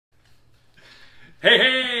Hey,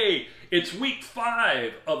 hey! It's week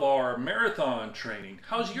 5 of our marathon training.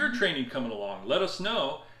 How's your training coming along? Let us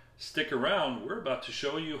know. Stick around. We're about to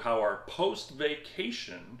show you how our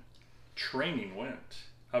post-vacation training went.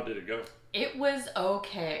 How did it go? It was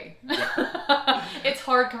okay. It's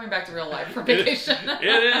hard coming back to real life from vacation.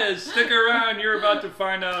 It is. Stick around. You're about to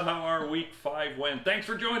find out how our week 5 went. Thanks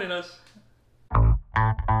for joining us.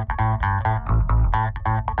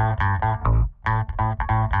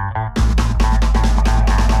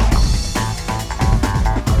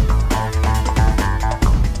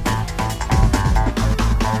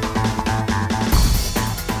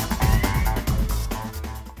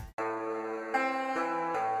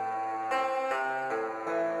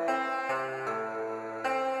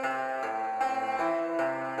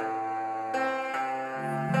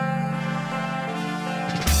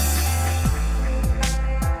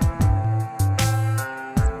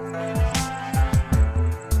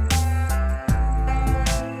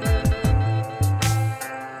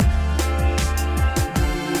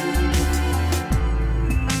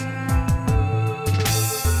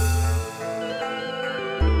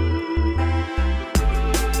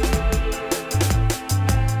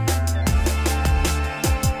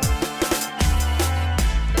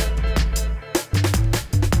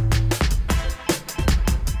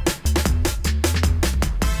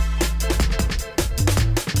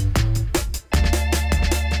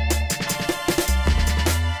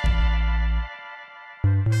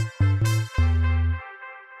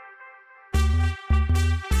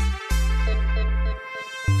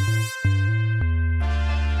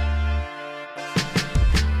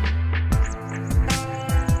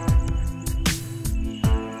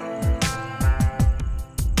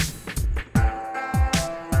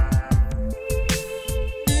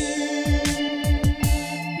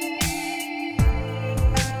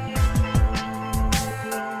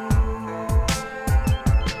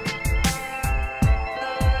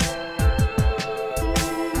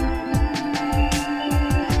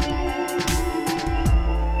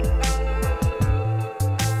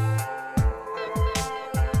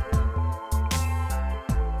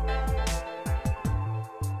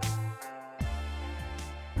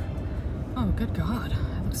 Oh, good God.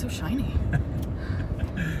 It looks so shiny.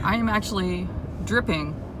 I am actually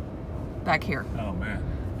dripping back here. Oh, man.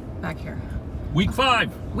 Back here. Week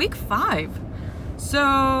 5. Week 5.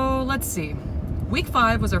 So, let's see. Week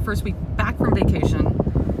 5 was our first week back from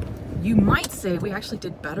vacation. You might say we actually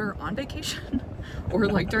did better on vacation or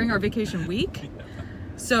like during our vacation week.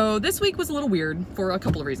 So this week was a little weird for a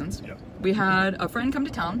couple of reasons. Yeah. We had a friend come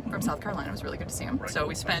to town from South Carolina. It was really good to see him. So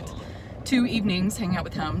we spent 2 evenings hanging out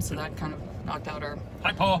with him, so that kind of knocked out our...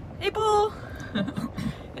 Hi, Paul. Hey, Paul!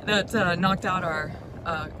 That knocked out our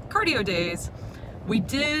cardio days. We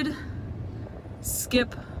did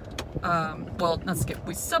skip, well, not skip,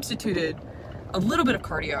 we substituted a little bit of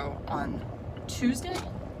cardio on Tuesday?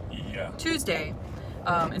 Yeah. Tuesday,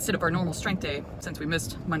 instead of our normal strength day, since we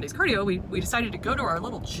missed Monday's cardio, we decided to go to our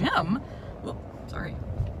little gym. Whoa, sorry,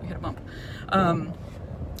 we hit a bump.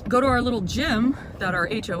 Go to our little gym that our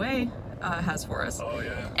HOA has for us. Oh,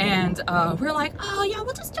 yeah. And we're like, oh yeah,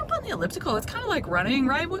 we'll just jump on the elliptical. It's kind of like running,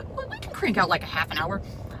 right? We can crank out like a half an hour.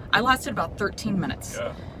 I lasted about 13 minutes.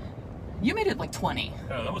 Yeah. You made it like 20.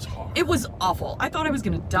 Yeah, that was hard. It was awful. I thought I was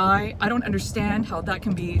gonna die. I don't understand how that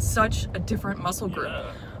can be such a different muscle group.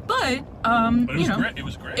 Yeah. But it was you know, great. It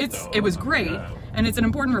was great. It was great, Yeah. and it's an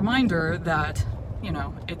important reminder that, you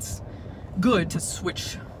know, it's good to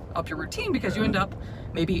switch up your routine because you end up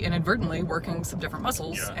maybe inadvertently working some different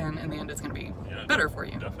muscles, and in the end it's going to be better for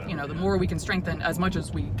you. Definitely, you know, the more we can strengthen as much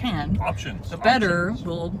as we can, the better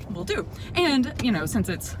we'll do. And you know, since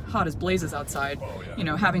it's hot as blazes outside, you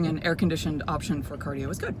know, having an air-conditioned option for cardio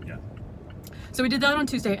is good. Yeah. So we did that on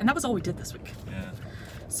Tuesday, and that was all we did this week. Yeah.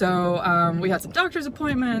 So we had some doctor's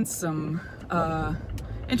appointments, some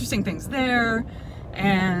interesting things there,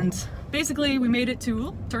 and basically we made it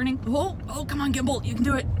to turning. Oh, come on, Gimbal, you can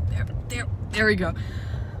do it. There we go.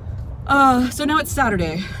 So now it's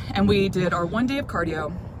Saturday, and we did our 1 day of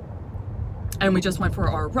cardio, and we just went for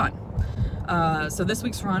our run. So this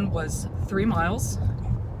week's run was 3 miles.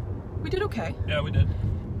 We did okay. Yeah, we did.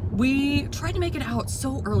 We tried to make it out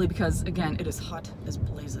so early because, again, it is hot as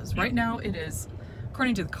blazes. Right now it is,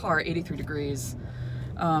 according to the car, 83 degrees.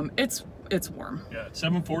 It's warm. Yeah, it's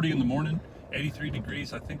 7:40 in the morning. 83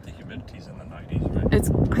 degrees. I think the humidity's in the 90s,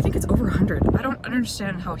 right? I think it's over 100. I don't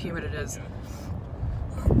understand how humid it is.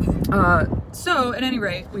 So at any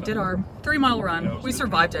rate, we did our 3-mile run. We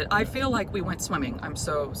survived it. I feel like we went swimming. I'm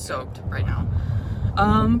so soaked right now.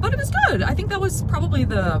 But it was good. I think that was probably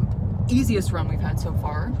the easiest run we've had so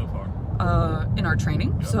far. in our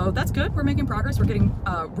training. Yep. So that's good. We're making progress. We're getting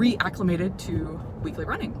reacclimated to weekly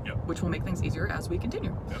running, Yep. which will make things easier as we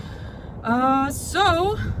continue. Yep.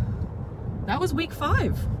 So that was week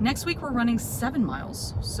 5. Next week we're running 7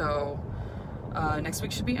 miles. So next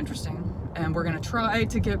week should be interesting. And we're gonna try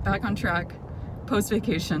to get back on track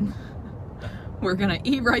post-vacation. We're gonna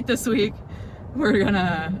eat right this week. We're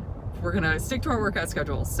gonna stick to our workout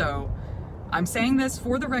schedule. So I'm saying this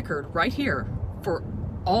for the record right here for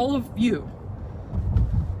all of you.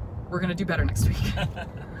 We're gonna do better next week.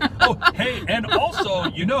 Oh, hey, and also,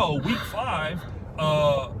 you know, week 5,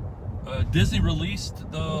 Disney released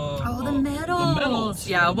the medals. The medals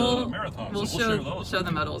Yeah, for we'll the marathon. we'll So we'll share show those.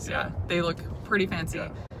 the medals. Yeah, they look pretty fancy. Yeah.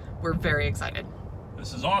 We're very excited.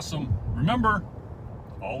 This is awesome. Remember,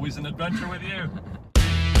 always an adventure with you.